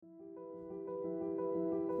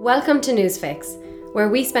Welcome to Newsfix, where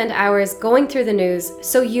we spend hours going through the news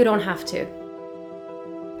so you don't have to.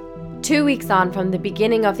 2 weeks on from the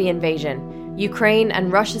beginning of the invasion, Ukraine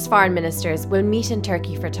and Russia's foreign ministers will meet in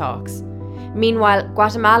Turkey for talks. Meanwhile,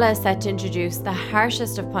 Guatemala is set to introduce the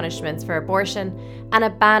harshest of punishments for abortion and a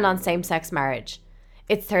ban on same-sex marriage.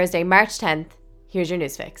 It's Thursday, March 10th. Here's your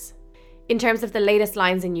Newsfix. In terms of the latest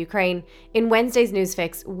lines in Ukraine, in Wednesday's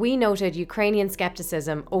Newsfix, we noted Ukrainian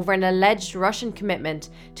skepticism over an alleged Russian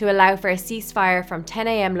commitment to allow for a ceasefire from 10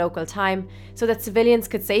 a.m. local time so that civilians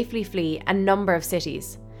could safely flee a number of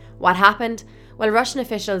cities. What happened? Well, Russian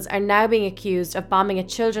officials are now being accused of bombing a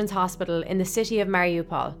children's hospital in the city of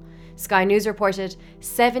Mariupol. Sky News reported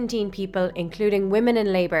 17 people, including women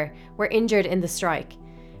in labour, were injured in the strike.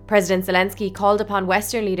 President Zelensky called upon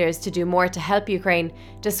Western leaders to do more to help Ukraine,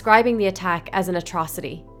 describing the attack as an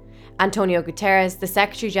atrocity. Antonio Guterres, the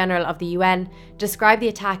Secretary General of the UN, described the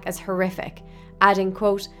attack as horrific, adding,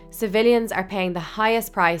 quote, "Civilians are paying the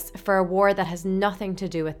highest price for a war that has nothing to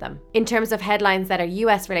do with them." In terms of headlines that are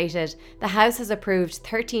US related, the House has approved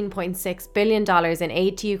 $13.6 billion in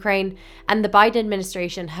aid to Ukraine, and the Biden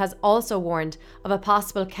administration has also warned of a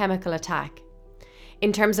possible chemical attack.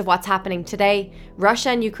 In terms of what's happening today, Russia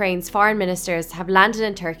and Ukraine's foreign ministers have landed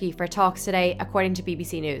in Turkey for talks today, according to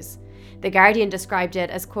BBC News. The Guardian described it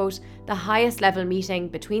as, quote, "the highest level meeting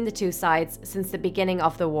between the two sides since the beginning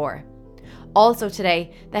of the war." Also today,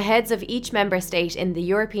 the heads of each member state in the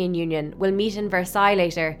European Union will meet in Versailles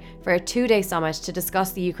later for a 2-day summit to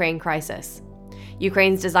discuss the Ukraine crisis.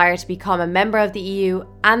 Ukraine's desire to become a member of the EU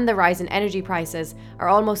and the rise in energy prices are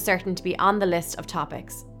almost certain to be on the list of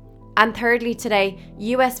topics. And thirdly, today,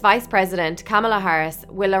 US Vice President Kamala Harris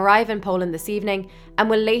will arrive in Poland this evening and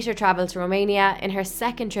will later travel to Romania in her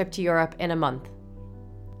second trip to Europe in a month.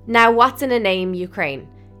 Now, what's in a name, Ukraine?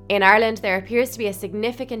 In Ireland, there appears to be a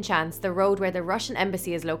significant chance the road where the Russian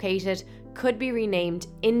embassy is located could be renamed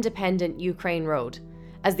Independent Ukraine Road.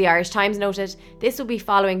 As the Irish Times noted, this will be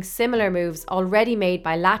following similar moves already made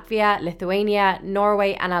by Latvia, Lithuania,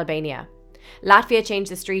 Norway and Albania. Latvia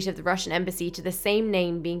changed the street of the Russian embassy to the same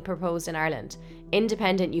name being proposed in Ireland,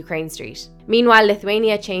 Independent Ukraine Street. Meanwhile,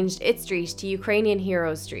 Lithuania changed its street to Ukrainian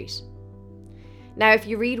Heroes Street. Now, if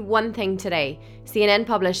you read one thing today, CNN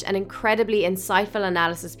published an incredibly insightful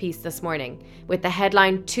analysis piece this morning, with the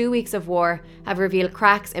headline 2 weeks of war have revealed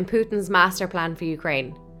cracks in Putin's master plan for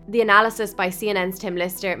Ukraine. The analysis by CNN's Tim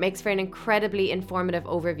Lister makes for an incredibly informative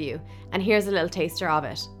overview, and here's a little taster of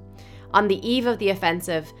it. On the eve of the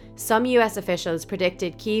offensive, some US officials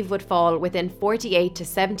predicted Kyiv would fall within 48 to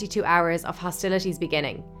 72 hours of hostilities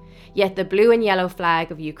beginning. Yet the blue and yellow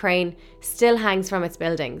flag of Ukraine still hangs from its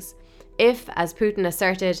buildings. If, as Putin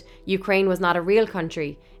asserted, Ukraine was not a real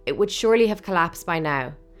country, it would surely have collapsed by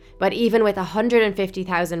now. But even with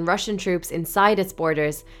 150,000 Russian troops inside its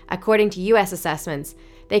borders, according to US assessments,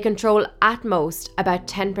 they control at most about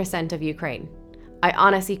 10% of Ukraine. I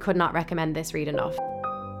honestly could not recommend this read enough.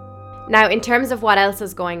 Now, in terms of what else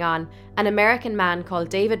is going on, an American man called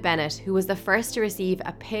David Bennett, who was the first to receive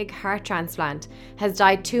a pig heart transplant, has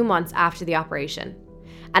died 2 months after the operation.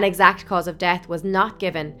 An exact cause of death was not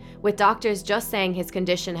given, with doctors just saying his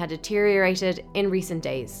condition had deteriorated in recent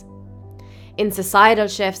days. In societal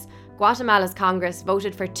shifts, Guatemala's Congress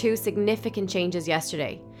voted for 2 significant changes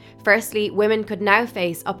yesterday. Firstly, women could now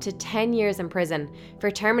face up to 10 years in prison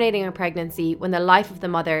for terminating a pregnancy when the life of the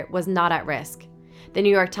mother was not at risk. The New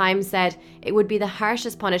York Times said it would be the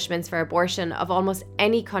harshest punishments for abortion of almost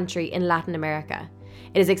any country in Latin America.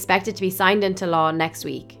 It is expected to be signed into law next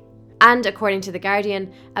week. And according to The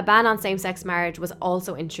Guardian, a ban on same-sex marriage was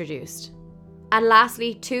also introduced. And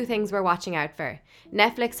lastly, 2 things we're watching out for.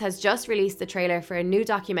 Netflix has just released the trailer for a new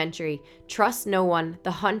documentary, Trust No One: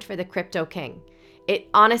 The Hunt for the Crypto King. It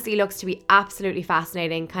honestly looks to be absolutely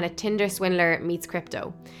fascinating, kind of Tinder swindler meets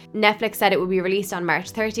crypto. Netflix said it will be released on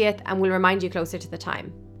March 30th and will remind you closer to the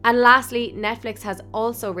time. And lastly, Netflix has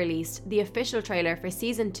also released the official trailer for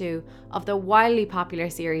season 2 of the wildly popular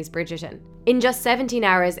series Bridgerton. In just 17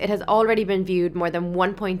 hours, it has already been viewed more than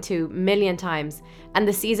 1.2 million times, and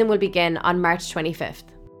the season will begin on March 25th.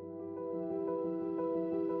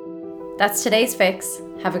 That's today's fix.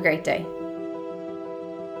 Have a great day.